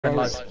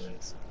Live.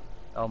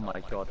 Oh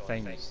my god,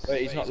 famous.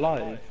 Wait, he's not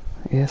live?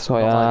 Yes,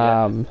 I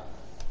am.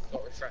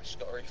 Got refresh,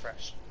 got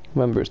refresh.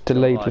 Remember, it's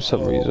delayed for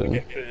some reason.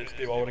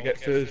 I want to get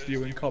first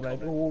view and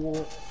comment.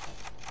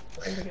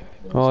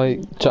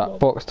 Right,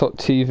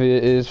 Jackbox.tv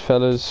it is,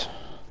 fellas.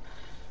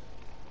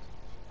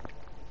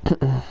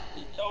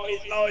 Oh,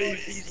 he's live,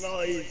 he's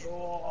live!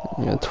 Oh.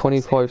 Yeah,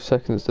 25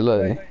 seconds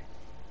delay.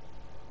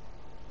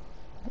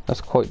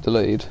 That's quite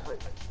delayed.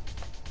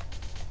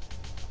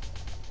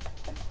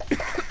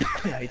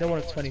 Yeah, you don't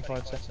want a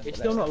 25 seconds. It's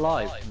still not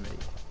live for me.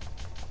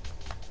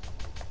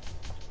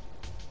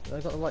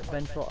 I got the right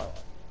Ben Trotter.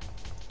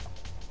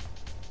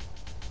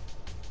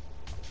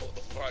 Thought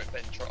the right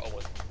Ben Trotter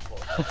was.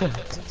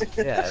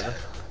 Yeah.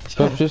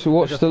 But just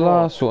watch the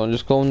last one,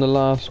 just go on the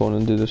last one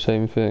and do the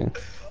same thing.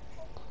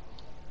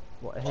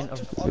 What a hint of.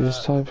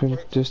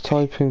 Just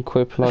type in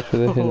Quiplash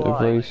with a hint of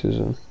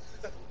racism.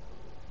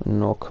 And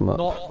knock 'em up.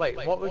 Not wait.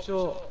 What was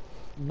your?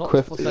 Not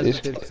Quip for is-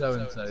 sensitive so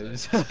and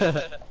so's.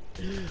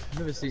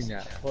 Never seen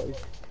that. What is?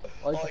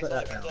 Why did you He's put that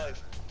live, down? he's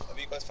live. Have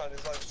you guys found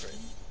his live stream?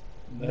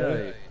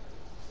 No.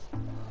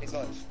 He's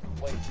live.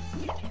 Wait.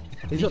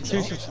 He's got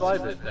 2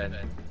 subscribers then.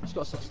 He's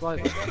got a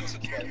subscriber.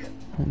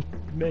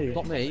 Me?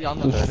 Not me. I'm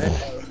not doing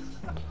it.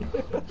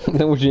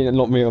 Then would you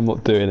not me? I'm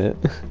not doing it.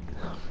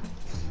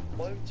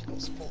 Why would you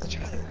not support the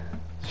channel?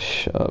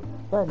 Shut up.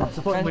 I'm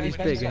supporting when he's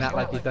big and act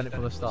like he's done it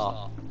from the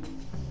start.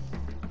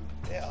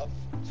 Yeah, I'm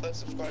first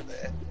subscriber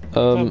here.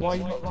 Why are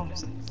you not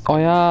live?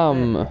 I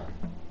am.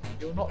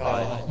 You're not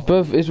live.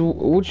 Bruv, it's,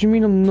 what do you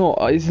mean I'm not?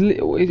 It's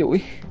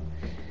literally.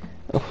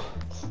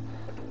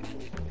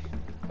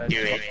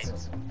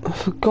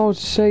 For God's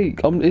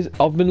sake,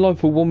 I've been live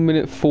for 1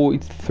 minute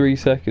 43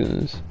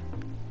 seconds.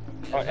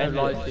 Don't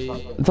lie to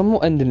you. I'm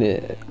not ending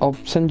it. I'll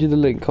send you the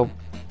link.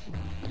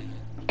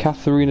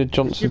 Katharina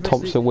Johnson Give us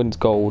Thompson wins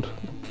gold.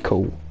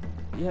 Cool.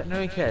 Yeah, no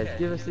one cares.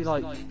 Give us the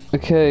like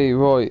Okay,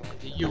 right.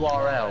 the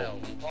URL.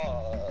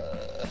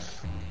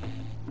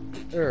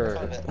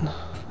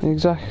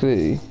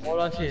 Exactly. All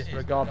I see is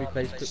Regabi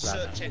plays Quiplash.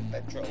 Search in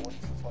Ben Trotter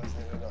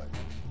 14509.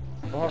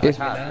 Oh, It's-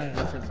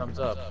 that's it, thumbs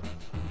up.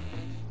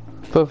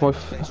 Both my.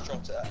 Plays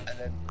Trotter and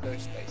then no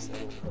space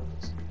there all the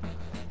numbers.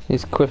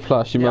 It's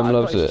Quiplash. Your mum I've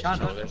loves got his it.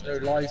 Channel. There's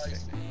no live thing.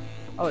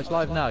 Oh, it's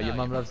live now. Your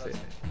mum loves it.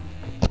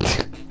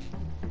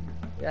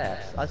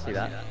 Yes, I see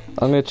that.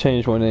 I'm gonna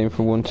change my name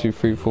from 1, 2,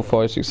 3, 4,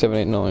 5, 6, 7,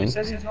 8, 9 He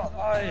says he's not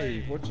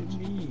live. What do you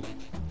mean?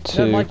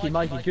 No, to. Mikey,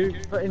 go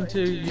put into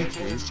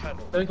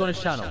YouTube. Don't go on his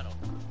channel.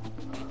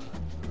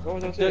 What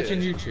was I Search in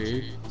doing?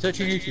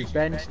 YouTube.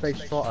 Ben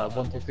space Trotter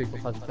 1, 2, 3, 4,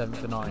 5, 6, 7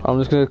 to 9. I'm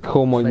just gonna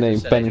call my Let's name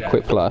just say Ben that.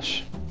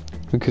 Quiplash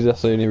because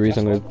that's the only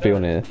reason I'm gonna be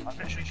on here. I've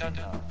literally done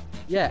that.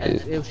 Yeah,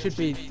 it should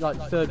be like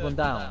the third one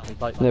down.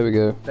 It's like There we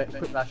go.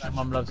 Quiplash, your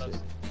mum loves it.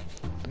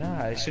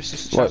 Nah, it's just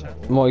his Right, channel.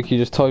 Mike, you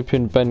just type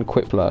in Ben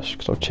Quiplash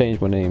because I've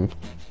changed my name.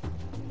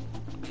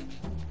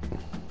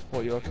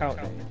 What, your account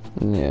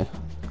name? Yeah.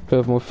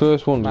 But my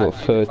first one's got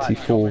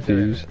 34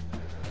 views.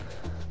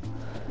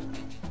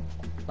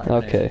 Like your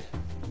name. Okay,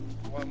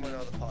 Why am I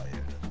not the party?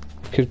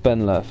 because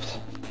Ben left.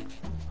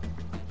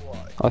 Why?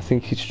 I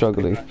think he's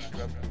struggling.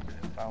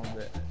 Found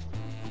it.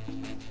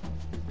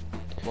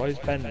 Why is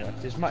Ben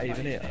left? Is Matt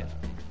even here?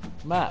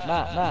 Matt.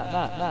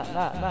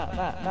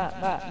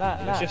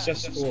 It's just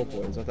us 4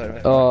 boys, I don't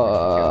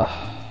know.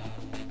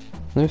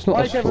 No, it's not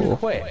Why us did everyone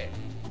 4. quit?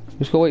 We've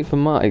just got to wait for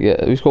Matt to get.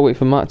 We've just got to wait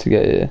for Matt to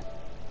get here.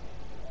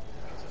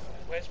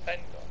 Where's Ben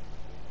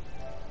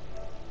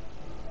gone?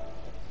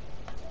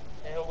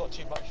 Yeah, I've got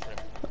too much for him.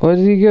 Where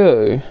did he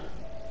go?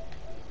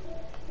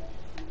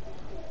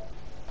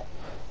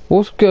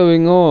 What's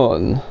going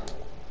on?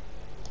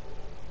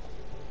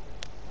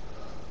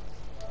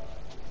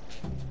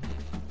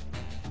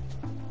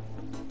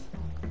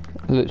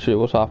 Literally,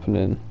 what's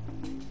happening?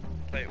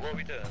 Wait, what are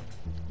we doing?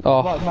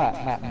 Oh,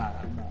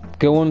 Matt.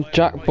 go on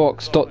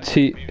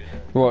Jackbox.t.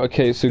 Right,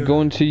 okay, so go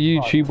onto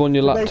YouTube on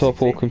your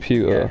laptop or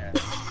computer.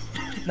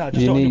 No, You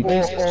just need-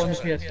 Or on the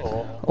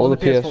PS4. Or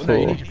the No, you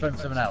PS4. need your phone for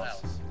someone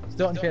else.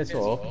 Still on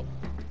PS4.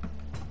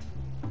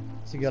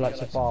 So you go like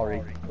Safari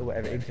or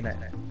whatever, internet.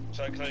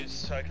 Shall I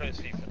close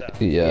FIFA down?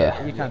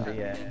 Yeah. You can do,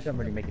 yeah. It doesn't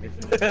really make a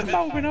difference.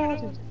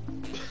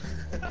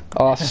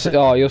 Oh,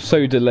 oh, you're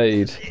so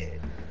delayed.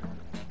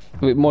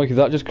 Wait, Mike, did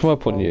that just come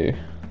up on you?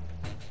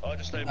 I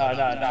just know. No,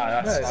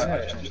 that's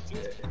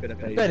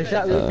Ben, if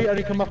that if it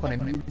only come up on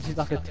him, this is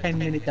like a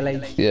 10-minute delay.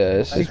 Yeah,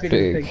 it's He's just been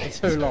big. taking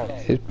so long.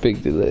 It's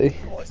big delay.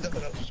 Oh, it's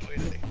nothing else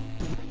really.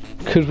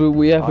 Because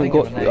we haven't think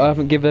got. of a name. I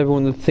haven't given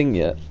everyone the thing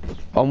yet.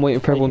 I'm waiting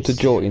for everyone to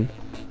join.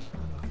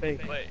 Wait,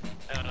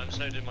 I'm just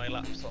loading my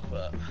laptop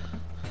up.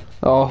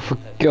 Oh, for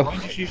God.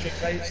 Just use your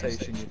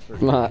PlayStation, you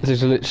freak. Matt,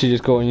 just literally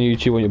just go on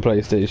YouTube on your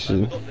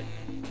PlayStation.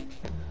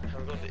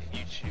 I've got the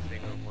YouTube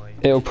thing on my.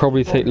 It'll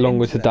probably take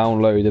longer to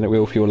download than it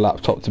will for your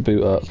laptop to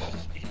boot up.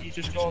 You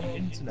just go on the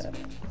internet.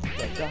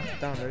 Like,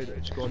 download it,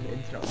 just go on the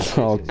internet.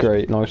 Oh,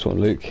 great. Nice one,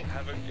 Luke.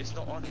 It's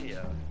not on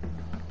here.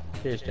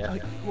 Cheers, Jeff.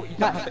 Like, what, you don't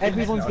Matt, have the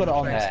everyone's got internet it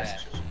on there.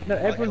 No,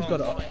 everyone's got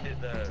it on. Find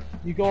it there.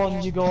 You go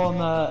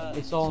on,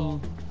 it's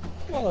on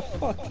What a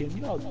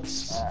fucking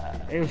nuts.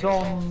 It was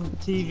on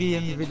TV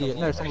and video.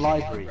 No, it's on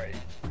library.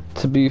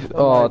 To be,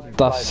 oh,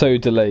 that's so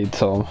delayed,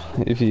 Tom.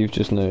 If you've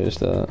just noticed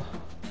that.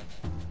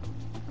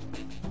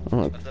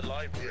 Oh, At the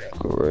library.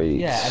 great.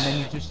 Yeah, and then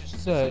you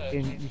just search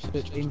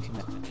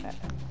internet,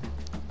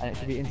 and it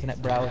should be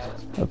internet browser.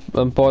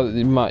 And by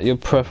the Matt, you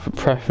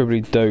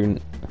preferably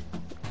don't.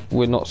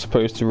 We're not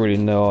supposed to really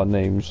know our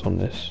names on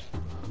this.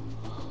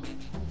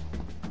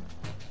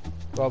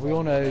 Well, we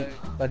all know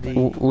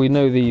We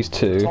know these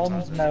two.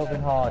 Tom's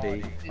Melvin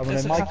Hardy, and we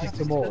know Mikey's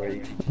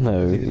Tamori.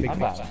 No, He's a big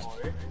fan.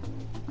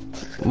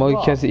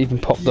 Mike hasn't even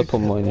popped up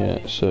on mine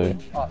yet, so.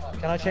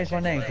 Can I change my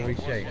name to Reece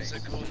What's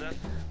it called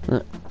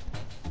then?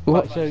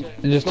 What? Right, so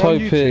Just go on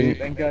type YouTube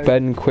in and go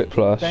Ben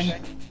Quiplash.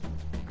 Ben.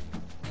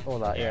 All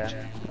that, yeah.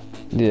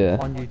 Yeah.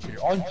 On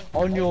YouTube,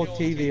 on your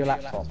TV or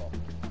laptop.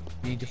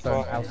 You need your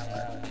phone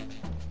elsewhere.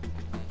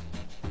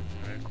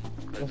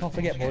 Let's not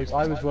forget, boys.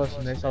 I was worse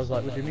than this. I was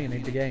like, "What do you mean? I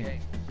need the game."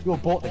 You all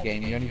bought the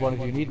game. The only one of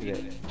you needed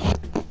it.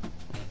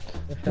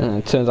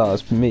 It turns out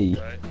it's me.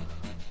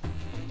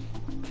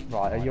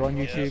 Right, are you on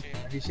YouTube?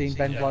 Have you seen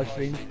Ben's live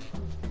stream?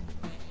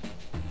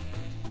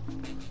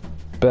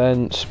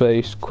 Ben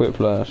space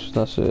Quiplash.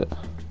 That's it.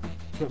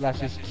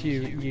 Quiplash is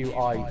Quiplash.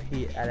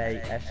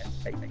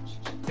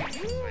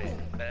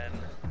 Ben.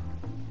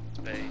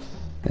 Space.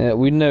 Yeah,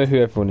 we know who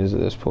everyone is at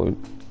this point.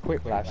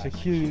 Quiplash, so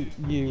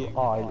Quip.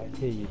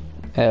 Lash.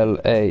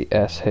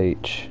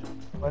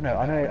 Well, no,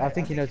 I know. I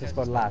think he knows it's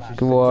got lash. It's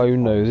just Well, who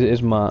knows? It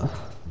is Matt.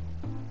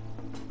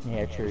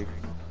 Yeah, true.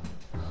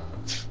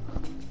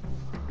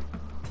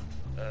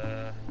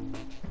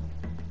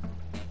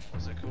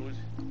 What's it called?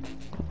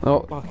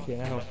 Oh, Fucking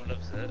hell. Everyone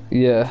loves it.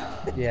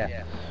 yeah.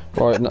 Yeah.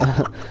 Right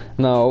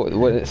now,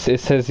 when it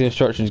says the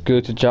instructions: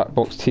 go to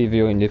Jackbox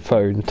TV on your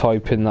phone,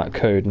 type in that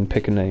code, and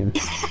pick a name.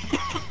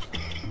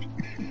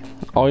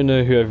 I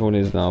know who everyone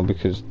is now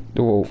because,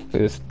 well,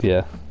 it's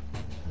yeah.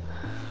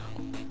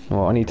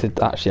 Well, I need to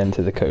actually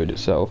enter the code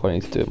itself. I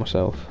need to do it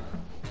myself.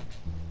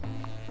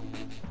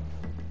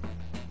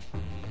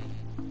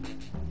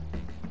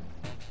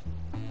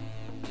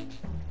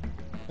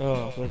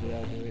 Oh, bloody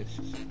hell, there is.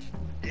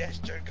 Yes,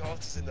 Joe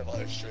Carter's in the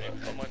live stream.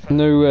 On my phone.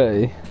 No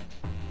way.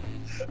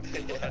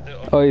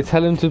 Yeah. Oh, you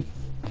tell him to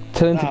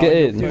get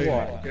in. Do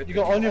what? You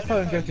got on your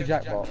phone. Go to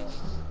Jackbox.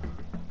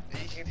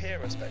 You can hear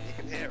us, Ben.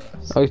 You can hear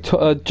us.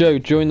 Oh, Joe,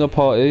 join the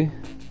party.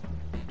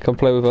 Come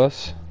play with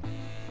us.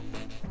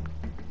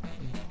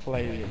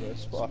 Play with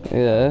us, what?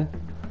 Yeah.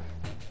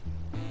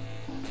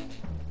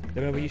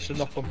 Remember we used to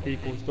knock on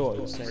people's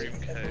doors saying,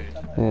 Room code.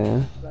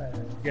 Yeah.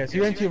 Yeah, so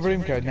you enter your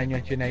room code and then you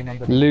enter your name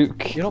under.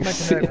 Luke. You're not meant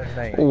to know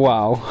everyone's name.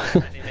 Wow.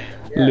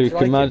 Yeah, Luke,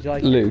 like it, imagine.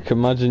 like it. Luke,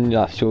 imagine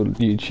that's your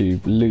YouTube.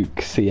 Luke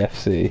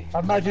CFC.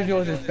 Imagine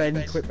yours is Ben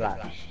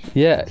Quiplash.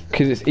 Yeah,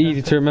 because it's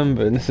easy to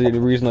remember, and this is the only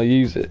reason I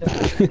use it.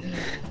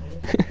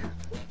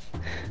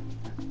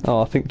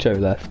 Oh, I think Joe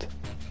left.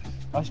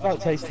 I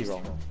spelled tasty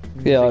wrong.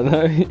 Yeah, I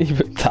know. He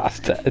put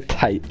tasty.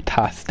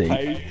 Tasty,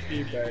 man.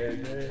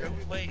 Who are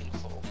we waiting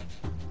for?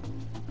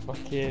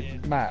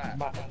 Fucking Matt.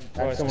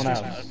 Right, Someone I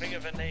else. think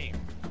of a name.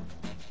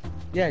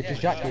 Yeah,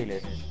 just Jack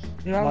Grealish.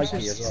 Who else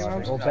Mikey is- as well, who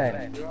else or is-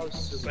 Ben. who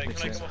else is Wait, can I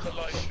missing? come off the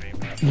live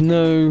stream?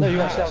 No. No, you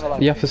have to stay on the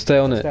line. You have to stay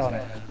on it. Stay on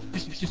it.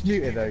 Just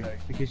mute it though,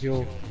 because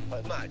you're.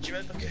 Like, Matt, do you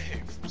remember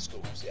Kahoot from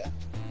schools? Yeah.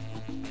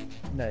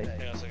 No, Hang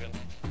on a second.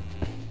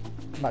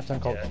 Matt's Yeah,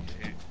 unconscious.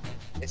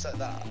 It's like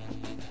that.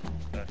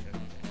 okay.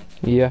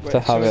 You have to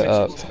Wait, have so it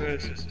up. it's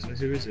person, so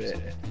who is it?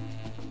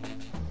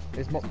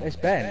 It's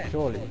Ben,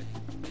 surely.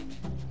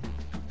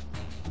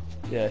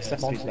 Yeah, it's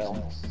definitely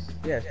Monster.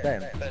 Ben. Yeah, it's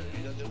Ben. Ben, have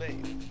you done your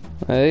name?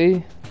 Hey.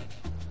 Have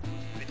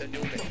you done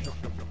your name?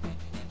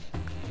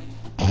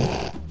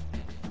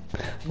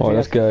 Right,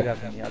 let's go. He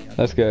hasn't.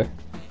 Let's go.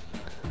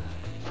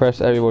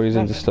 Press everybody's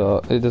in to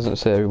start. It doesn't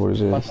say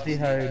everybody's in. Busty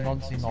Ho,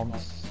 Noncy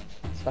Nonce,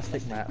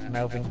 Spastic Matt,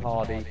 Melvin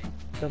Hardy,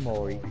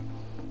 Tamori.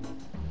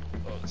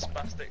 Well, the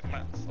spastic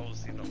Matt's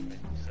obviously not me,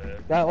 so...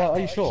 Well, are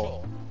you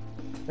sure?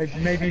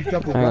 Maybe you've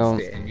double Hang on.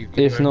 bust it and you've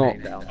It's your own not-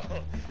 name down.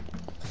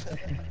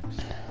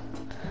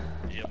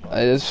 Yeah,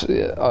 It's, I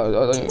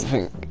don't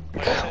think.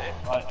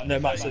 No,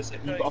 Matt says if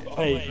you've got a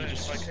page, you If I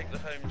just... click the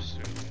home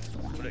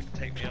screen, will it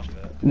take me off it?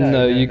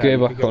 No, you go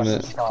can back on to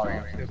it.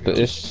 Safari. But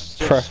it's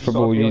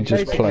preferable you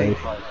just play.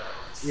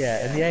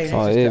 Yeah, and the aim is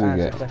Oh, just here to we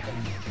answer go. questions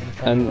in a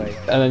funny And way.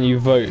 then you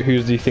vote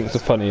who do you think's the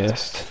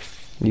funniest.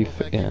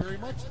 Yeah.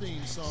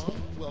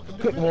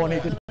 Quick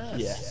warning.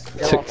 Yeah.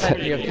 There are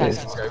plenty of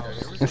cancer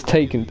jokes. It's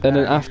taken, and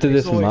then after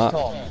this, It's always Matt.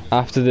 Tom.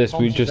 After this,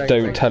 we Tom's just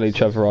very don't tell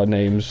each other our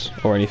names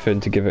or anything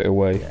to give it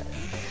away,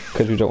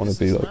 because we don't want to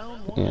be like,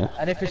 yeah.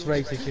 And if it's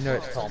racist, you know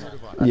it's Tom.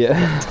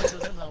 Yeah.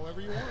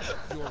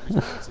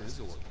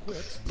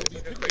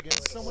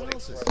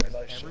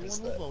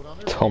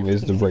 Tom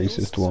is the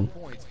racist one.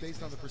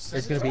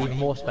 There's going to be even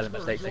more spelling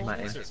mistakes than Matt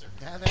in.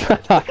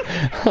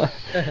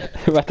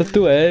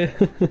 Ratatouille.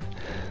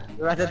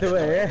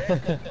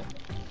 Ratatouille.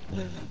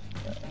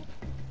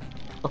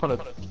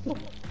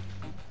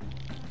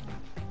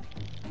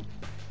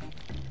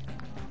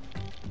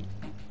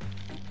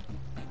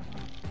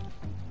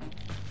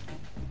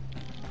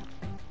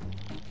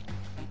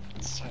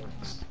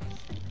 Thanks.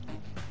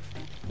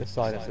 The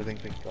silence, I think,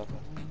 God.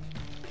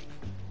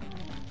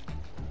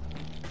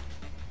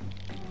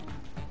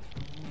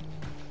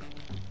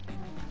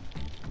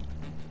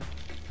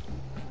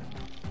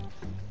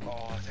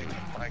 Oh, I think I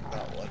banged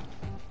that one.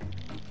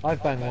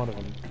 I've banged one of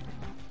them.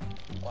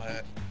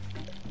 I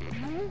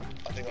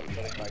think I've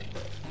fully banged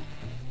it.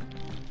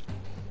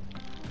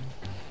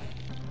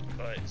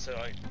 Right, so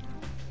I.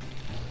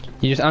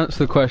 You just answer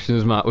the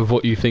questions, Matt, with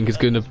what you think is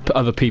going to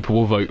other people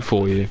will vote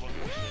for you.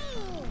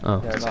 Oh.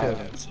 Yeah, no,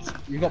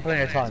 you've got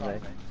plenty of time,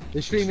 mate.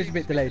 The stream is a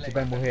bit delayed, so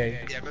Ben will hear.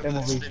 Yeah, Ben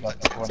will remember read the stuff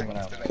before anyone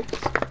else.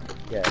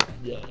 Yeah.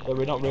 Yeah, but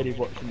we're not really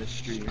watching the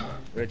stream.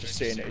 We're just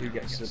seeing it. Who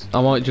gets the?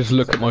 I might just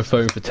look at my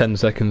phone for 10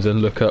 seconds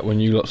and look up when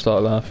you lot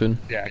start laughing.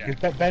 Yeah,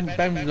 because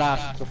Ben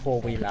laughs before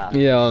we laugh.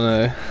 Yeah, I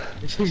know.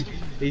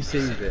 He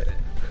sees it.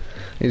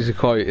 It's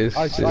quite. It's,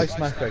 I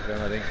smashed both of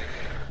them, I think.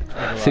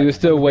 see, we're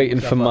still waiting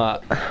for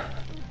Matt.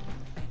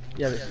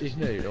 Yeah, but he's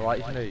new,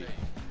 alright? He's new.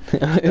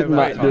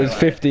 Matt, there's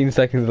 15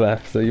 seconds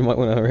left, so you might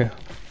want to hurry up.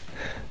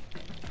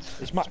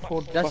 Is Matt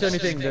called? That's the only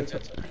thing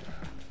that.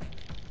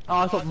 Oh,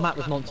 I thought Matt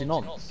was nonce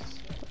nonce.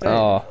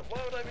 Oh.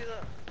 Why would I be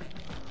that?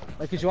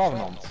 Because you are a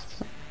nonce.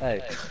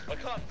 Hey. I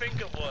can't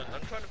think of one.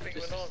 I'm trying to think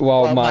of an answer.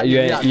 Well, Well, Matt, Matt,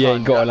 you you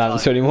ain't got an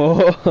answer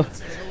anymore.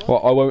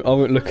 Well, I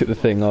won't look at the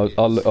thing.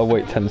 I'll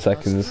wait 10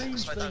 seconds.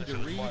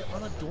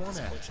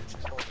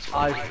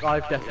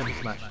 I've definitely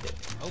smashed it.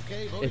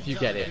 If you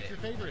get it.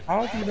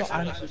 How have you not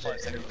answered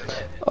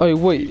anything? Oh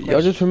wait, I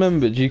just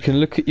remembered. You can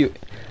look at your.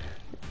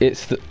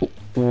 It's the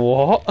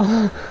what?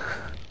 I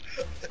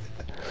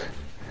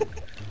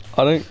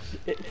don't.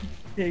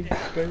 Big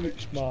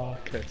boots,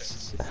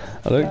 Marcus.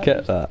 I don't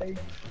get that. I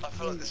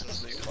feel like this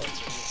was new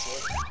content.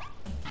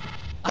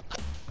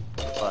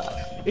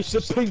 It's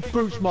the pink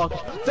boots, Mark.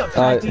 The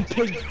bloody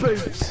pink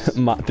boots.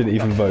 Matt didn't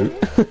even vote.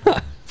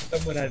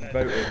 Someone had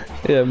voted.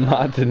 Yeah,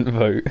 Matt didn't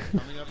vote.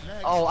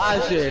 Oh,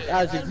 as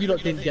if you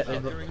lot didn't get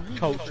the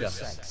culture.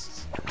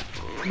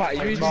 Matt,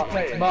 you Mark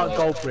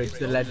Goldbridge,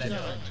 the legend.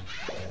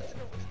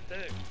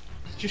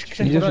 just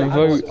You just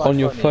vote on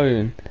your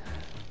phone.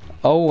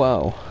 Oh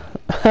wow.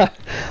 I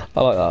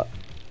like that.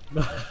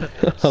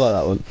 I like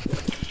that one.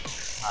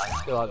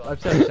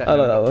 I've said I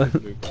like that one.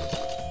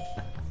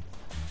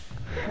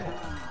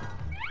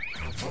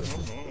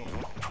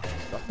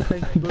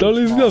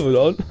 Dolly's coming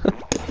on.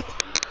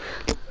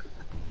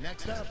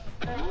 Next up,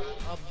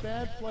 a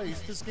bad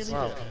place to skinny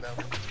Wow. dip.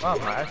 Wow,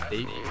 Matt, that's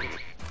deep.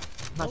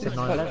 Matt said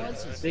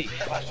 9/11. Deep.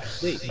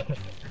 Deep.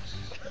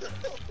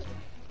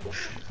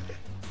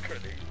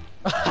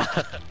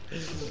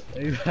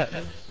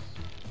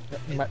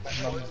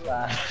 Maximum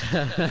bad.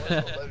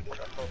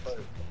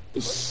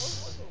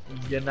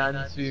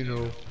 Yanansuno.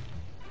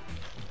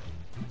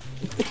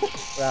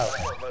 Wow.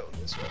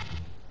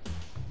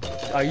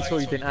 Oh, you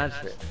thought you didn't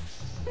answer it?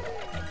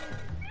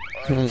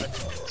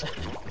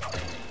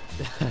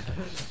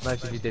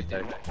 Most of you did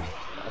though.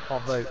 I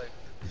can't vote.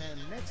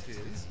 And next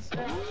is the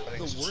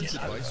worst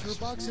advice your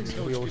boxing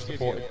We all coach could give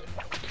supported you.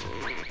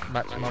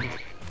 Maximum.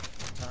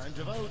 Time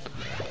to vote.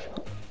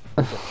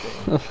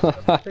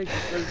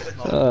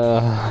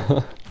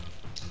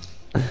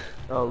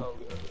 Oh.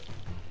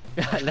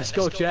 Let's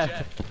go,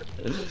 Jeff.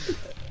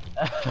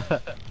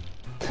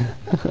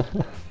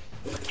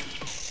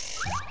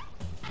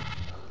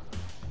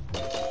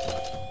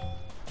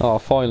 Oh,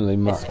 finally,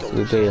 Matt,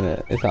 we're doing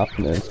it. It's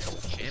happening.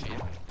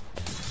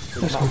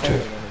 Let's go,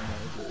 Joe.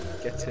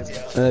 Get him.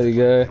 There we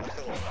go.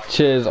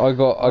 Cheers. I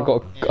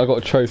got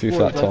a trophy for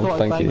that, Tom.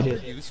 Thank you.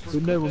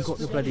 But no one got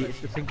the bloody. It's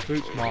the pink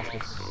boots,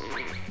 Marcus.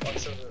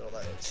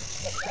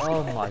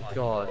 Oh my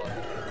god.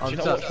 I'm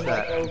so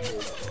upset.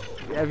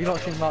 Have you not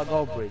seen Mark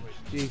Goldbridge?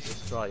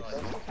 Jesus Christ.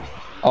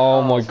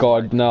 Oh my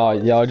god, no,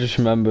 yeah, I just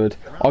remembered.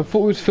 I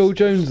thought it was Phil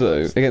Jones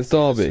though, against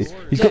Derby.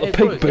 He's got the it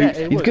pink was, boot, yeah,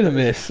 it he's was. gonna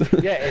miss.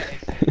 Yeah,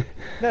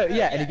 no,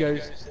 yeah, and he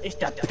goes, it's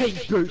the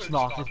pink boots,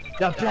 Marcus.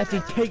 The bloody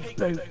pink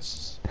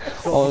boots.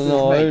 Oh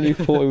no, I only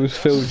thought it was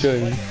Phil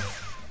Jones.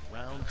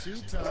 Round two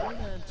time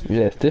and two.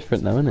 Yeah, it's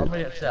different now, isn't I'm it?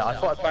 really upset. I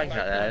thought I banged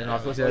that there, and I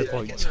got 0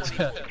 points.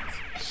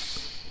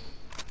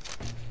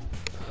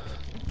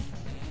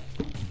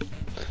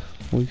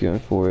 What are you going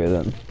for here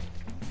then?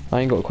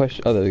 I ain't got a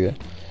question. Oh, there we go.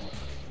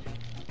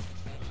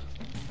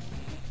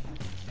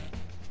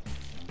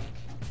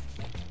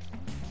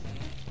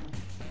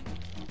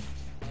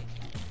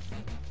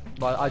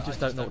 But I just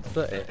don't know what to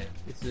put it.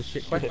 This is a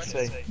shit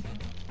question.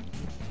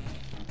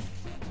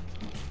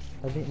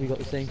 I think we got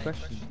the same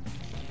question.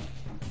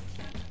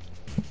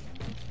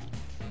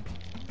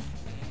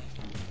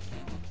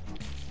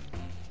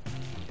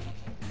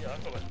 Yeah,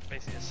 I've got like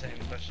basically the same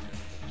question.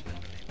 Just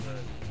differently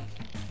worded.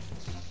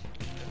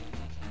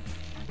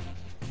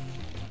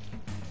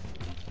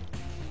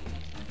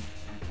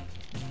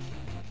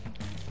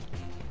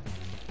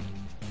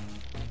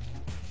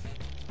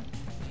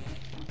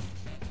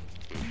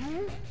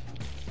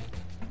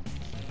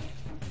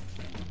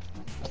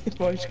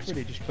 Why is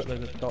Crilly just put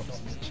loads of dots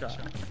in the chat?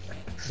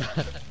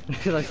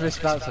 Because I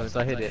misspelled something, so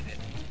I hit it.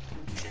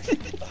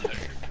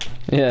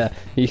 Yeah,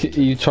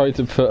 you tried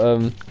to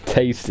put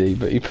tasty,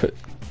 but you put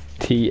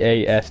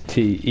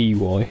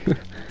T-A-S-T-E-Y.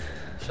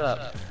 Shut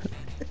up.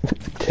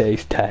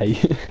 Tay.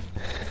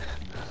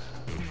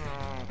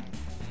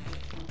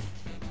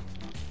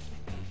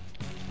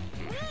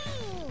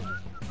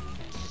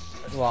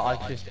 Well,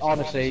 I just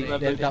honestly,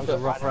 that was a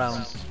rough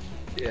round.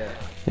 Yeah.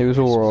 It was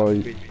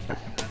alright.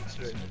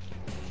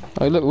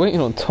 Oh look, waiting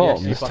on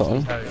Tom Yes, this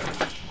time. I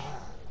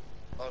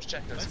was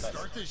checking his Let's spec.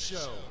 start this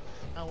show.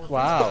 Our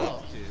Wow,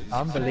 first is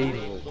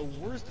unbelievable. the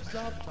worst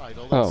job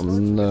title. that Oh starts with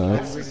no. the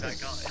Who's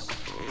that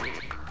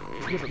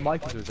guy? Yeah, but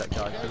Michael was that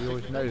guy, so we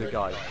always know the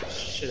guy.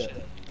 Shit.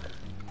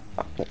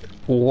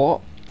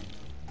 What?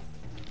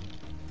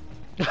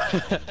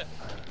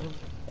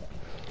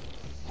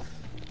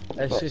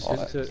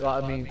 Assistant,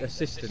 I mean,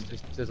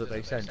 assistant doesn't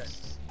make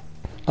sense.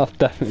 That's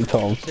definitely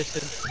Tom.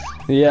 Assistant,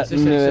 Yeah,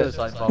 assistant knew it.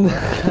 suicide bomber.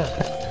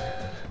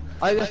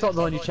 That's not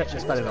the one you check the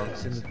spelling on,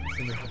 it's in the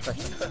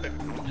profession.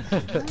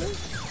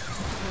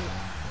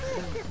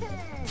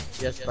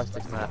 Yes,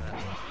 plastic map.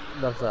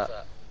 Love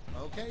that.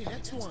 Okay,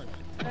 next one.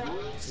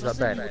 Is that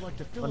Ben? Would like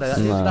to fill Oh no, us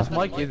No. that's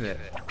Mike, isn't it?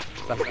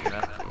 Plastic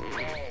map. Oh,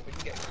 we can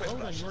get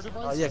in on your Quiplash.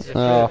 Oh yeah, devices. 'cause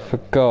Oh, for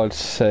God's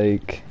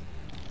sake.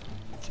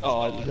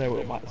 Oh, I know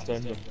what Matt's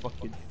done. The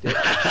fucking dick.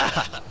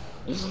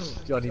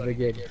 Johnny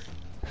McGinn.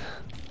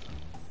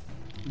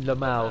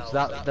 Lamau, so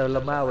that the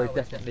Lamau is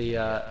definitely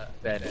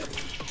Ben.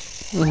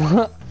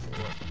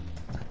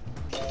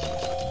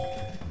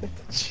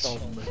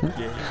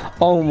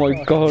 Oh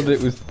my God, it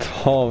was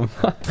Tom.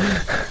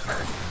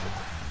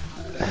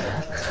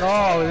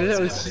 Oh, the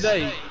little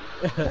snake.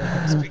 The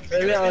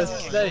little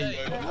snake.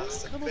 Come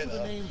up with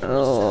a name for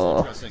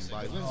Oh. dressing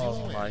by Lindsay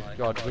Oh Lohan. my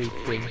God, we've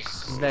been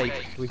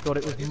snaked. We thought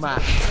it was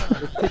Matt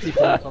with pity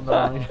points on the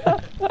line.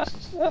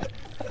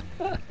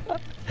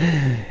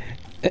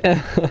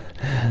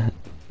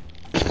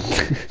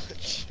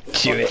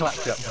 Chew it.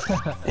 Clapped up.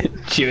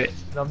 Chew it.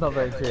 No, I'm not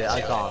very clear.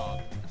 I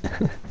can't.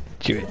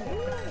 Chew it.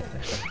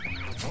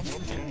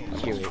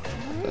 Chew it.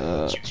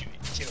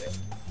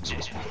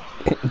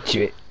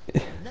 Chew it.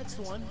 Next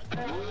one.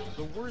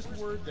 The worst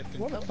word that can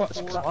What the come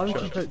fuck's before Why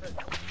would you put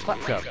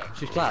clapped up?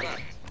 She's clapped.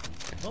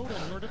 vote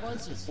on your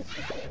devices.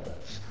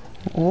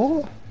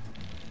 What?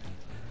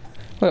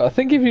 Wait, I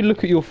think if you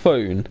look at your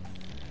phone,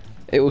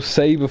 it will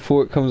say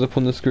before it comes up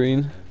on the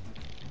screen.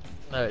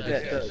 No, it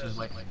just does.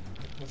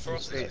 For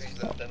us, it's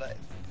delay.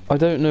 I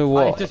don't know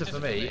Oh, it what. does it for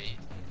me.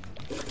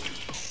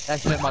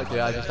 Actually, it might do.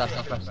 I just asked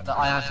my question.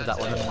 I answered that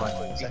one. Never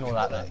mind. Ignore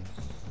that then.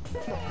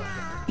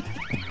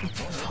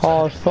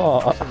 Hard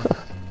fart.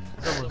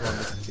 Someone's one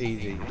that's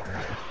easy.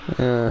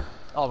 Yeah.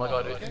 Oh my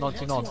God,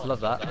 nonce nonce.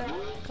 Love that.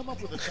 Come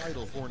up with a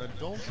title for an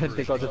adult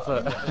They got the version of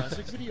foot. a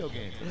classic video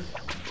game.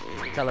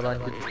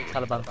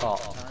 Taliban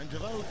fart. Time to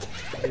vote.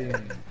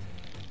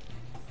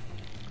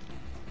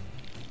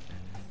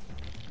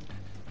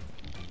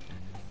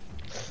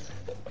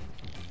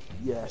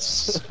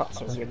 Yes.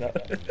 That's a winner.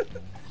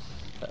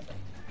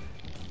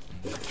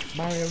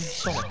 Mario and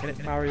Sonic,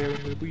 innit? Mario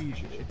and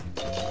Luigi.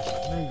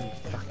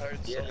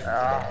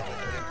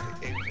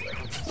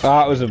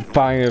 That was a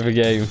bang of a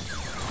game.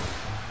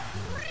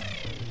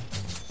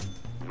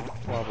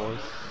 Well, boys.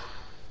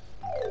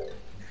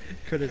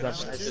 Could have done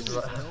Round that. two is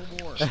no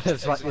more.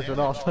 It's like this or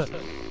not. No,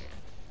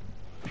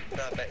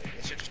 mate,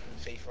 it should just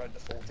been FIFA under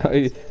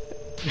 14.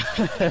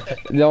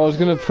 Yeah, I was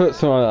gonna put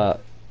some like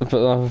that,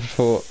 but I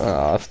thought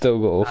I've still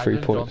got all 3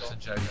 Adam points. Johnson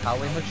joke. How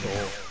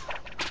immature.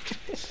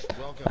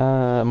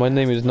 Welcome. My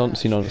name is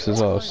Noncy Nonce as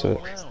well, so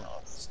Final round.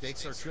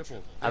 Stakes are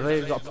tripled. I've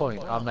only got a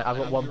point. I've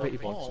got one pity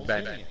point.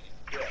 Ben.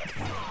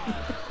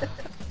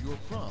 Your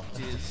prompt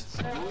is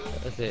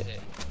That's it.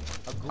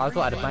 I thought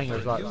I had a banger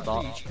as well at the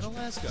start. beach in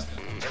Alaska. This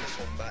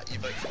one, Matt, you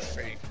voted for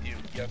 3. You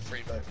have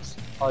 3 votes.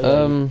 Oh,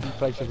 yeah, you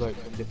place your vote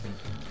something different.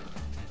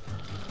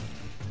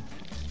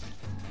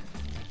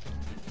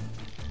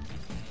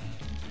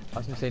 I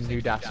was going to say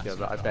New Daska,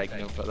 but I beg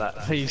no for that.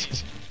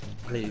 Please.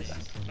 Please.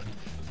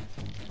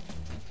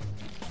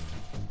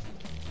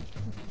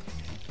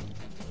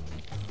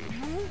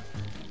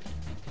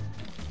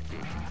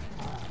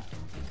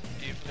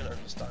 Do you even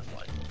understand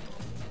like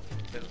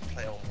they would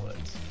play on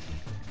words?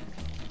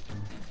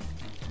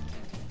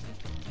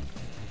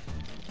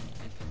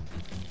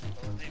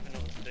 I don't even know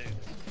what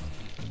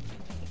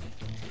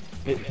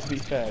to do. To be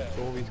fair,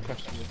 all these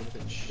questions are a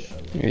bit shit.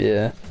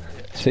 yeah.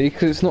 See,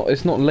 because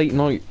it's not late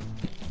night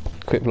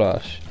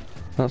Quiplash.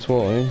 That's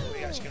why. What are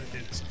you actually going to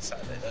do this on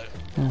Saturday though?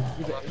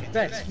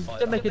 Ben, it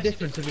doesn't make a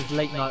difference if it's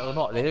late night or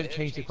not. They don't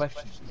change the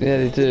questions. Yeah,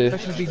 they do. The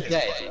questions be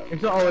dead.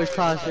 It's not always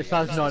past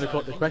 9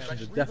 o'clock. The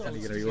questions are definitely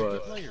going to be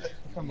worse. Player.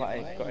 Come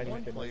like, ain't got One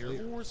anything.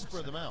 player or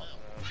spread them out.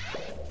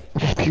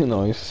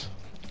 Nice.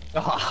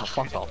 Ah,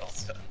 fuck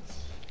off.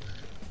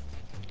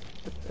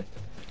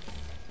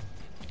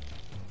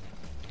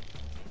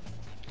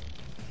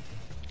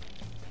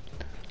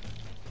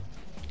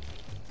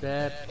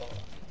 Deb.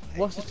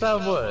 What's the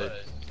spelling word?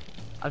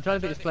 I'm trying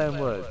to think of spelling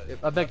word.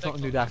 I beg it's not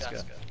New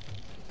Daska.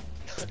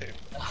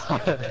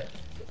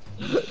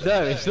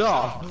 No, it's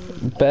not.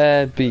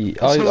 Bear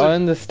beat. I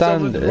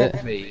understand Someone it.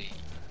 robbed me.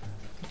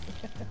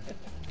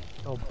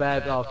 Oh,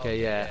 Bear.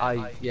 Okay,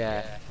 yeah.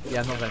 Yeah,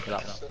 I'm not going for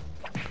that one.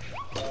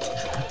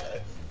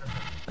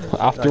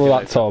 After all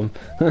that, Tom.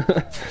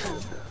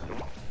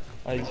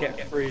 I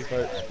get 3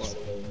 votes by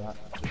doing that,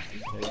 just in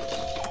case.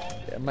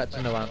 Yeah, Matt's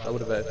no answer. I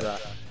would have voted for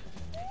that.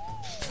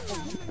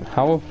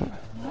 How?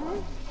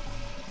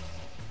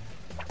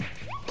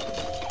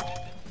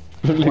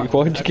 Luke,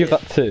 why did you give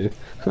that 2?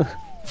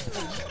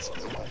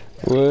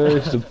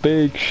 Where's the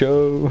big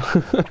show?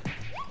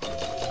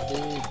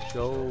 Big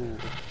show.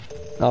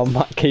 Oh,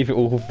 Matt gave it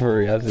all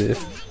 3 as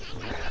if.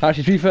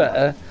 Actually, to be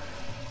fair,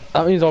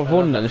 that means I've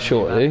won then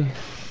shortly.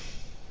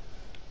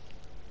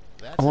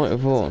 I might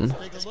have won.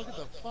 Take a look at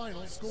the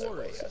final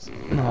scores.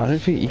 No, I don't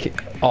think he can.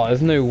 Oh,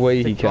 there's no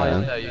way he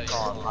can. No, you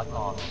can't. I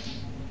can't.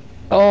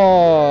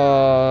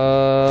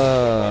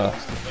 Oh.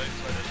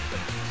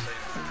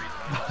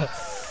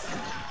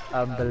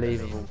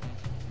 Unbelievable.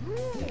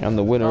 And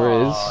the winner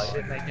Oh, is. he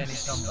didn't make any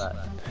comeback.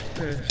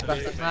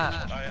 That's the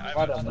Matt. I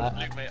Well done, Matt.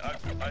 Luke, mate, I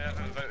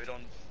haven't voted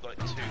on like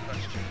 2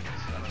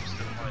 questions and I'm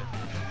still high.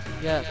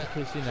 Yeah,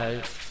 because you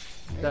know,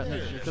 don't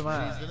mention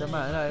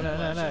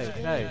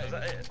no.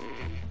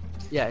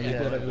 Yeah, and you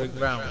could have looked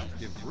round.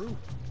 Give group.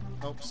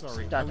 Oh,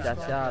 sorry. Da, I was da,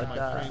 talking da, to my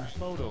da. framed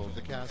photo of the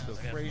cast of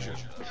Frasier.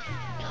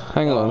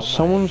 Hang on,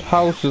 someone's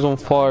house is on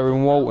fire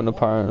in Walton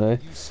apparently.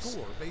 You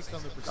score based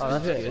on the Oh,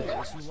 that's percentage it. of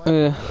players who like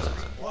Yeah,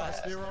 Plus,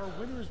 there are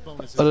winners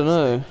bonuses. I don't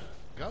know.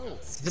 Go.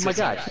 Is it my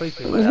dad? Please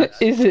be my dad.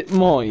 Is it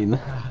mine?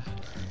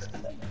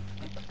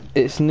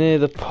 It's near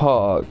the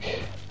park.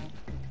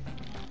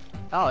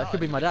 Oh, it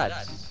could be my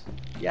dad's.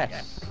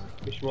 Yes.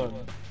 Which one?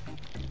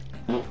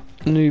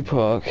 New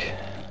park.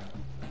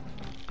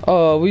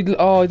 Oh, I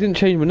didn't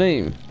change my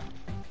name.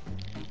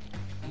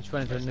 Just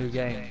went into a new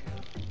game.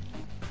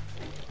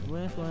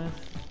 Where's?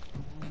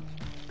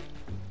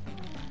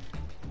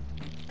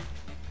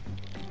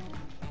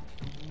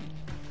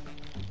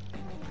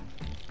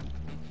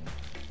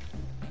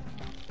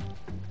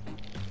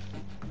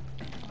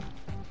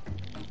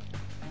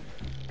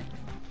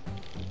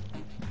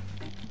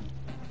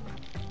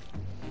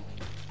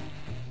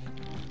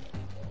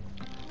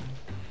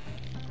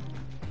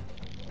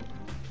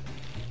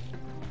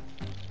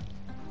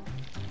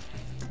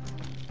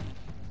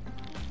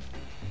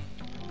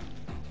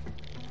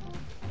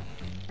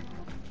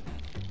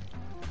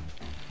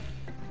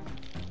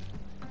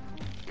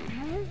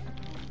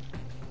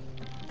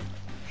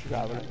 Should I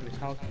have a look at his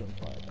house on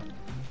fire then?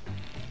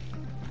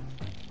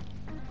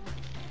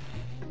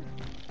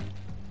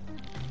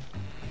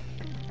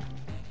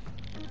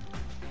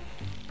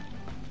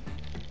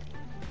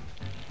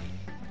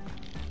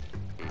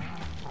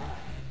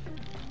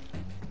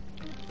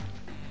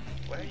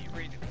 Where are you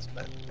reading this,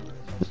 Ben?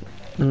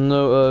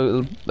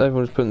 No,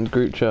 everyone's put in the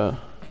group chat.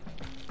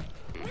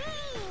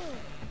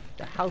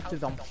 The house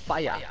is on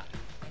fire.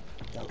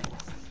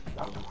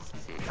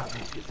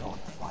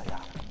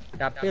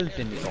 That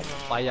building is on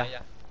fire.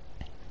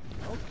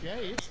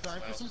 Okay, it's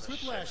time for some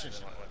quiplashing.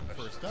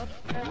 First up,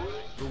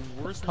 the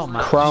worst Come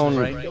one. on, Crown-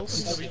 brain. At a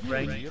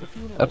funeral.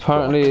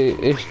 Apparently,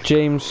 it's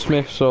James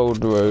Smith's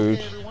old road.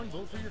 Okay, everyone,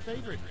 vote for your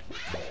favorite.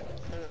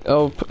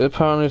 Oh,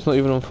 apparently it's not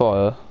even on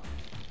fire.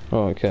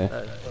 Oh, okay.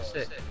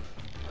 Sick. Do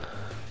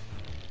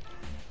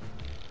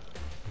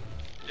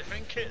you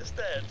think it's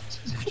dead?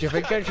 Do you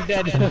think it's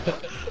dead?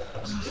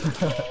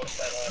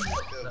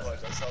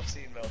 I've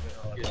seen Melvin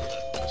Hart.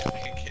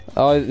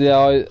 I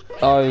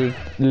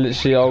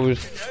literally, I was.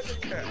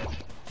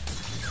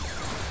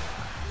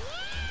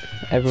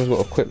 Everyone's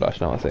got a quiplash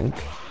now, I think.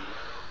 Do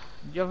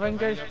you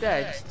think it's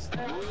dead?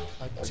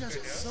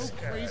 Just so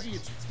crazy,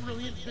 it's a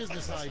brilliant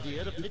business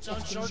idea to pitch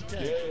on Shark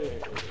Tank.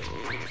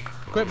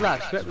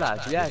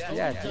 Quiplash, yes.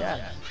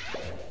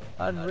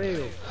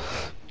 Unreal.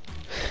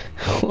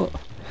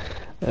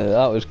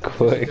 That was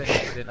quick.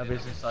 A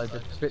business idea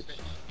to pitch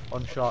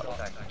on Shark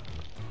Tank.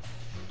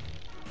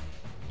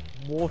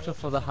 Water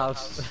for the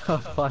house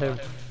fire.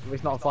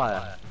 It's not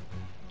fire.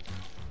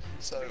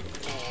 So,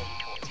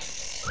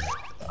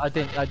 I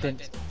didn't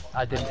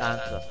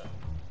answer.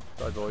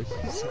 Sorry, boys.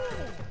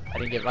 I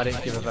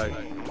didn't give a vote.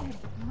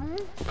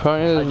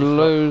 Apparently there's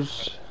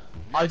loads.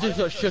 I just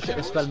got shook at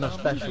the spelling of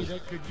special.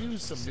 That could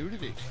use some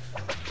nudity.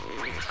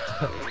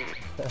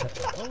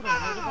 Vote on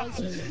your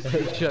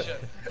devices. Shook.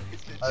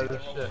 I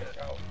was shook.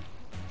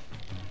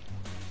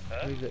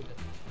 Music.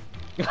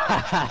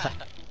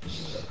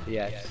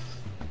 Yes.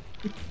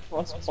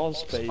 What's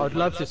Oz baby? I'd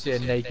love to see a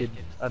naked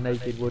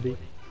Woody.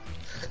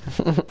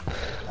 A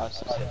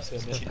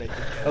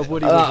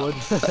Woody would.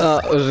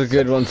 That was a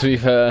good one, to be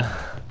fair.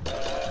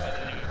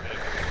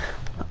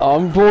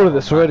 I'm bored of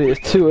this already.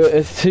 It's too.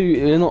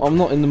 I'm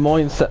not in the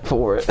mindset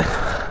for it. And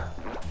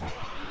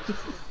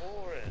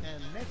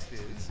next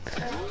is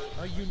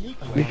a unique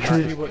one.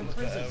 Because In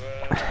prison.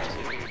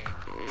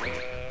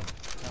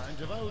 Time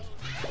to vote.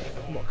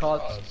 What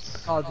Cards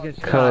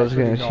Against Cards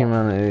Humanity. Against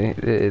Humanity,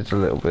 it is a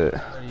little bit.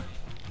 Nah,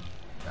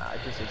 I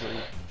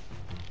disagree.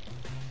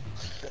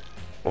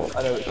 I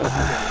know it's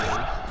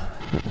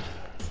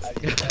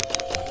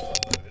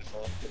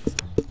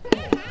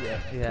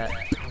Yeah.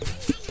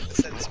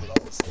 sensible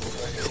answer.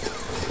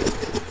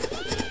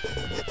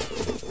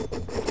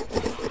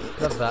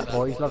 that,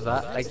 boys. Love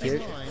that. Thank you.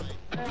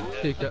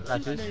 2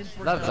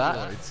 Quiplashes. Love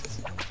that.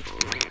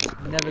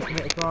 Never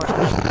commit a crime.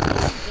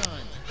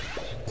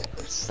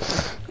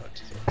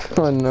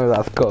 I know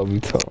that's gotta be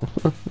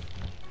Tom.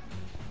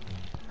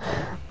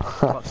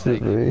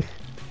 Absolutely.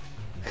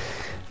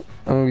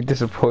 I'm gonna be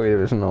disappointed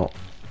if it's not.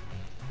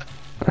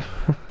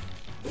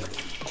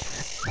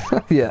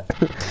 Yeah.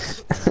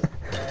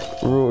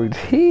 Roid.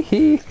 Hee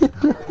hee.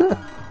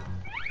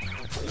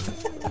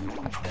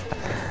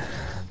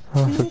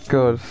 Oh, for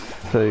God's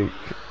sake.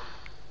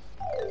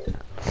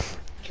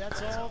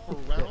 That's all for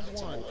round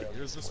 1.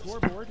 Here's the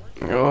scoreboard.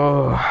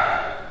 Oh.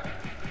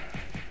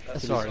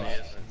 Sorry.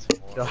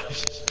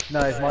 Gosh. No,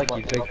 it's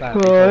Mikey. Big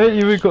fan. Oh, I ain't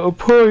even got a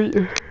point.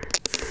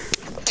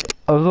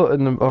 I'm not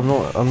in the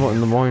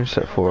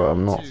mindset for it.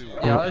 I'm not.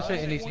 Yeah, I just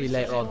think it needs to be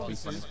later on to be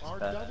funny.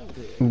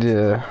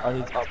 Yeah. I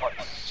might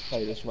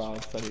play this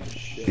round, so I need to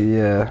shit.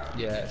 Yeah.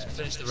 Yeah, let's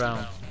finish the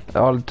round.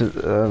 I'll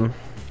do.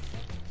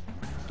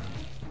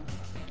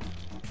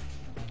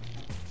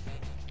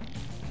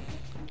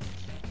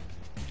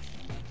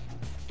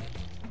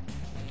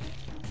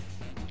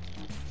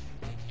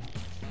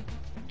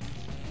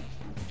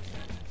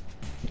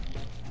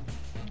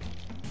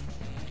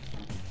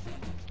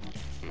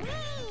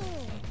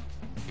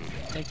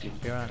 Thank you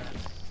for your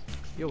answers.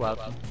 You're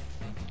welcome.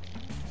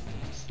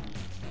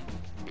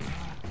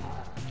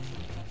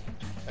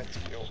 Thanks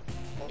for your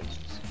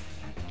answers.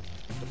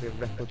 It'll be a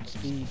record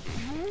speed.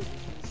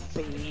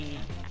 Speed.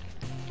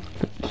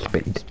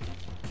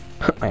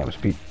 I am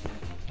speed.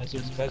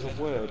 There's a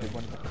word in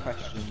one of the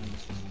questions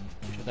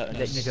which I don't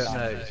That you don't know.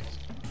 understand.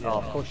 Oh,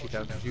 of course you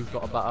don't, because you've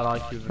got a battle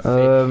IQ of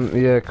a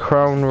fish. Yeah,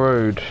 Crown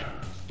Road.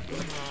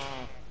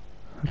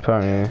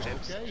 Apparently.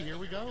 Okay, here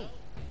we go.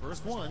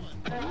 First one.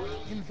 Do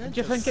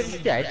you think it's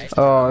dead?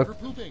 Oh, For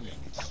pooping.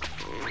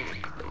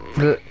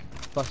 the,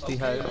 Busty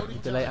ho,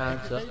 delay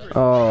answer.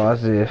 oh,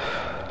 as if.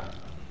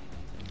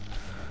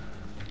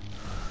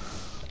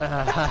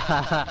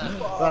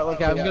 Right,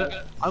 okay,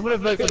 I'm gonna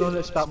vote for the one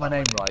that spelled my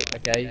name right,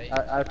 okay?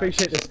 I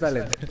appreciate the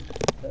spelling.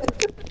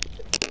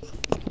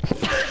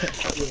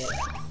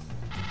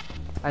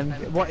 And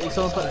what it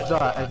sounds like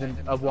that as in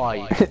a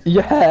Y.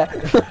 Yeah.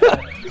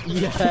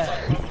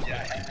 Yeah.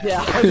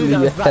 Yeah, I knew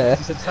that was Yeah. right,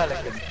 she said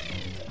pelican.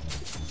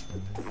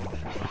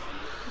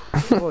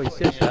 Boy,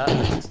 cheers for that.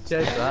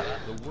 Cheers for that.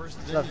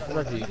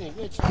 Love you.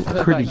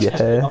 Pretty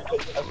Thanks. yeah.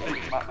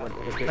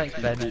 Thanks,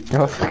 Ben.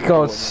 Oh, for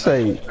God's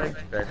sake.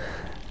 Thanks, Ben.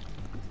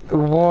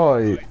 Why?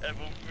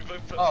 Everyone, we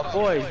both put Oh,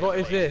 boys, what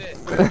is this?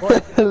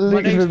 What? My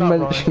Leave name's a not wrong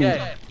mention.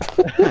 again.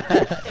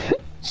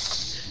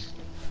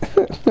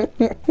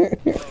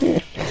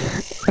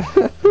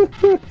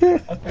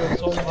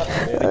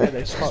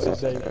 They spelled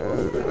his name.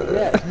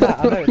 Yeah, it's Matt,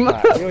 I know it's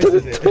Matt. He always does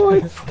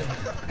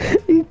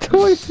it. He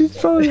twice his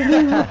phone.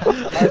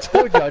 I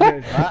told you I knew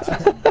it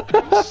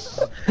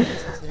was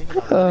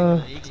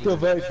Matt. Still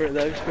voted for it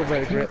though, still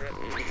voted for it.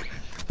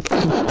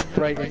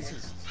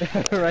 Ratings.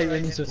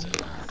 Ratings.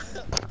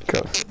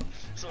 God.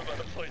 it's all about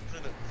the points,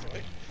 isn't it?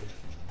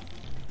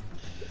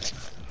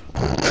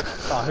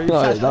 Oh, who's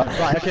No, that's, that-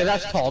 right, okay,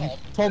 that's Tom.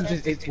 Tom's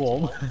is It's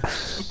Warm.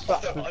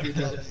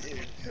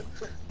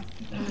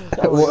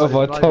 What have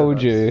I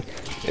told you?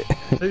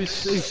 Who's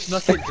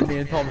snuck into me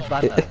and Tom's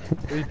banter?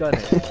 Who's done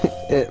it?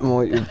 It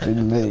might have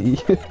been me.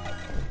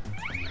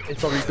 It's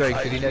probably Greg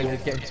because he knows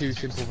he's getting 2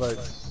 simple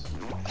votes.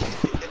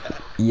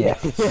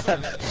 Yes.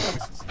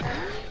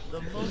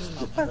 The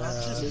most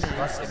obnoxious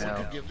parents fucking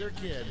hell. give their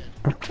kid.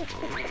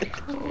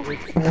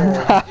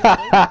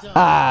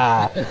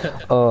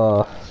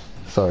 Oh,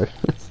 sorry.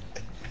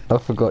 I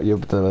forgot you're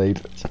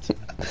delayed.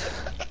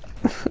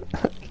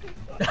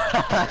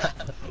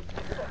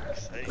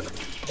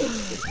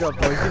 God,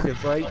 boys, give me a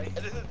break.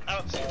 This is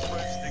absolute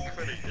roasting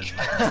credit. The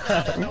fact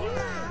that no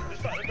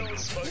one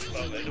spoke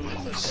about it, no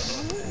one spoke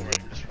about it before,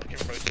 just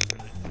fucking roasting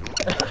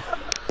credit.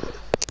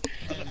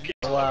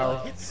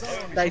 Wow.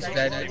 Thanks,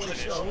 Ben.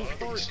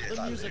 The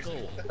musical.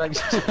 Thanks.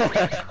 Don't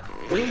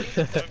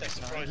be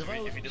surprised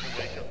if he doesn't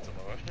wake up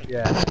tomorrow.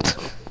 Yeah.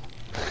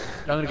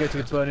 I'm gonna go to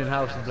the burning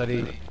house and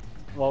bloody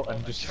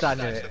Walton, just stand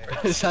in it.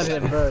 Stand in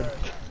it and burn.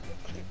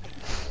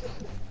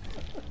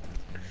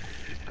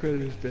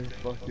 Credit's been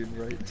fucking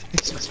raped.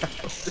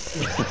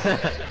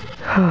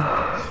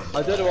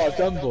 I don't know what I've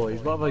done, boys.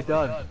 What have I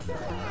done?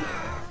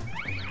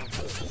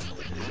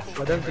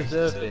 I don't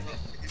deserve this.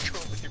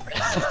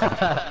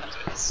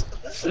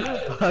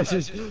 I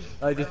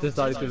just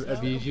decided to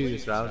abuse you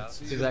this round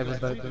because everyone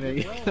voted for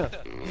me.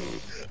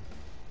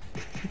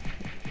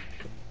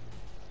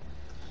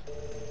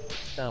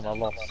 Damn, I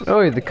lost.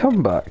 Oh, the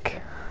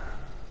comeback.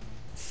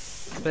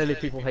 Clearly,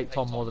 people hate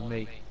Tom more than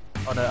me.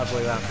 Oh no, other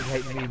way around. People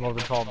hate me more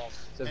than Tom,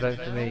 so vote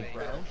for me.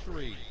 Round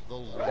 3. The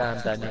Damn,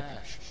 last Daniel.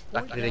 match.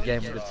 Back in the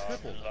game with a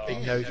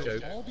big nose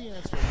joke. All be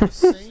answering the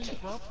same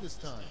prompt this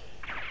time.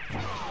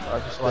 I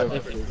just like,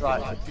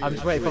 right, I'm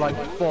just waiting for like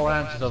 4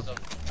 answers of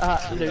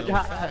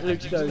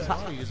Luke's nose,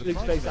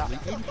 Luke's face,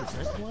 Approximately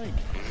 80% blank.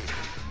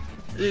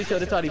 Luke's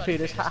got a tiny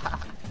penis,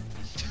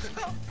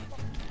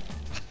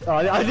 Oh,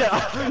 I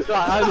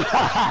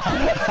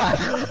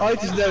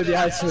just know the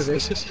answer to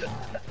this.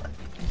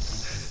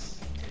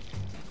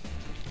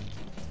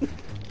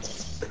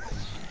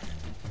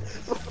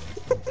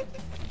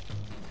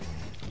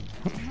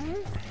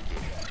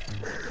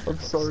 I'm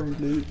sorry,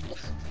 Luke.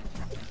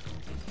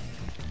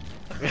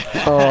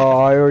 Oh,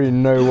 I already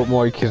know what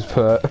Mike has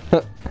put.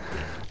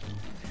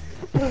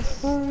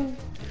 It's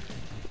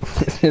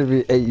gonna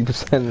be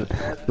 80%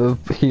 the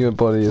human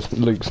body is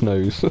Luke's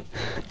nose.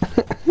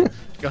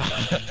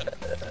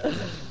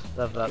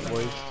 Love that,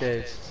 boys.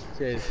 Cheers.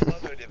 Cheers.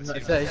 I've only ever Not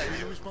seen say.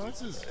 Your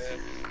responses.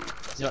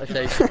 Not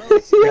say.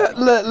 Yeah,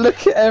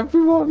 look at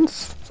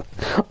everyone's.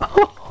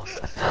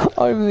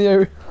 I'm the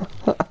only.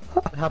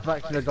 Have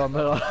back to the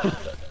gondola.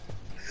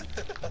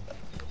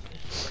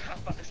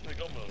 half back to the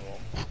goblet one.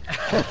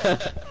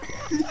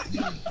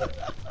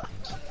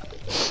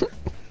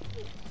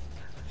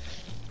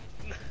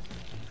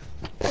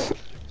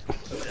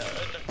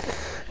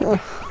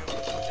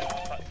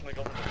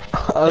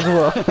 As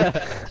well.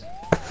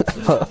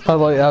 I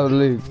like how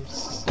Luke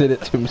did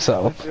it to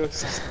himself. I feel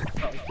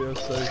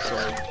so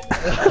sorry.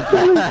 He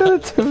did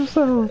it to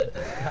himself.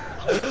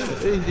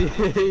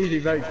 Easy,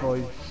 mate,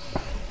 boys.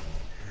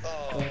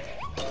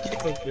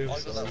 I feel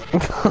sorry.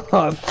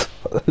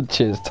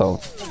 Cheers, Tom.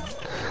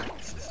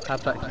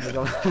 Have back to the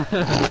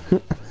gondola.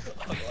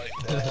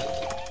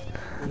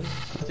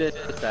 Cheers,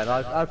 Ben.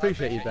 I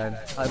appreciate you, Ben.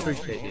 I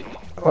appreciate you.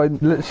 I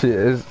literally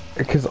is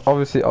because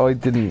obviously I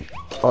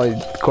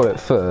got it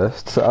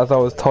first. So as I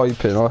was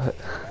typing,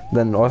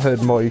 then I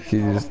heard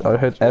Mikey's. I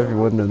heard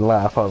everyone then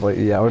laugh. I was like,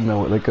 yeah, I know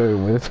what they're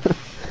going with.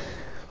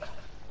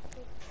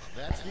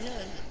 That's the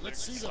end.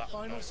 Let's see the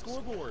final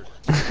scoreboard.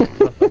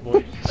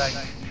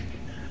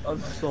 I'm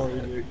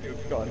sorry, Luke.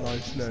 You've got a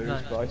nice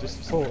nose, but I just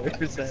thought it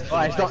was there. Oh,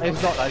 it's not though.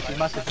 It's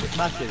massive. It's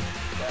massive.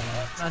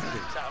 Massive.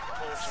 It's out of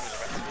proportion with the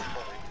rest of his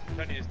body. If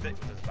only his dick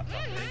does back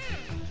that big.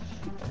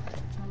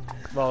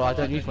 Well, I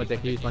don't use my dick.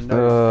 I use my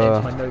nose.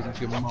 It's my nose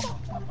into your mum.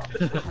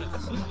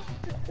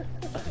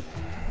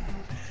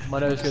 My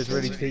nose goes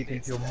really deep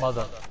into your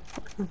mother.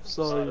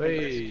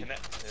 Sorry.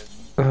 Connected.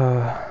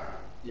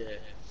 Yeah.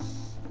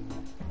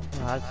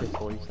 Oh, that's it,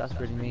 boys. That's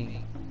really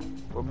mean.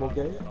 One more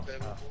game?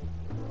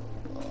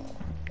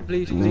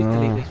 Please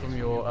delete this from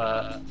your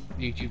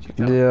YouTube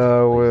channel.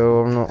 Yeah, I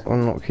will.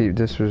 I'm not keep.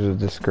 This was a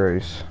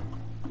disgrace.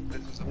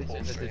 This was a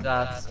This is a portrait.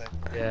 disaster.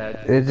 Yeah.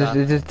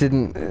 It just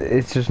didn't.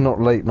 It's just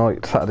not late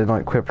night Saturday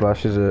night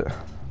Quiplash, is it?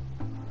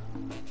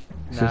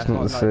 It's just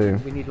not the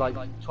same. We need like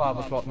 12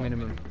 o'clock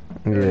minimum.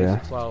 Yeah.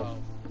 12.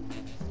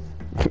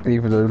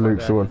 Even though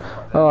Luke's the one.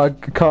 Oh, I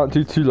can't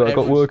do too late. I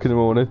got work in the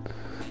morning.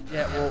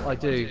 Yeah, well, I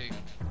do.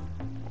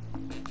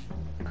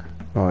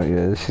 Right,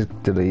 yeah, this is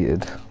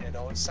deleted. Yeah,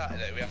 no, on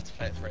Saturday we have to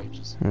play it for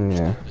ages.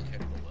 Yeah.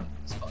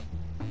 It's fun.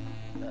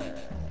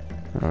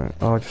 Right.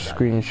 Oh, I just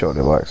screenshot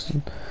it by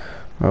accident.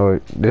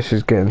 Alright, this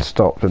is getting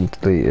stopped and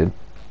deleted.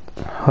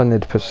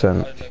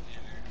 100%.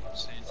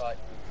 Right.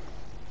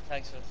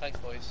 Thanks,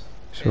 boys.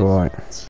 It's alright.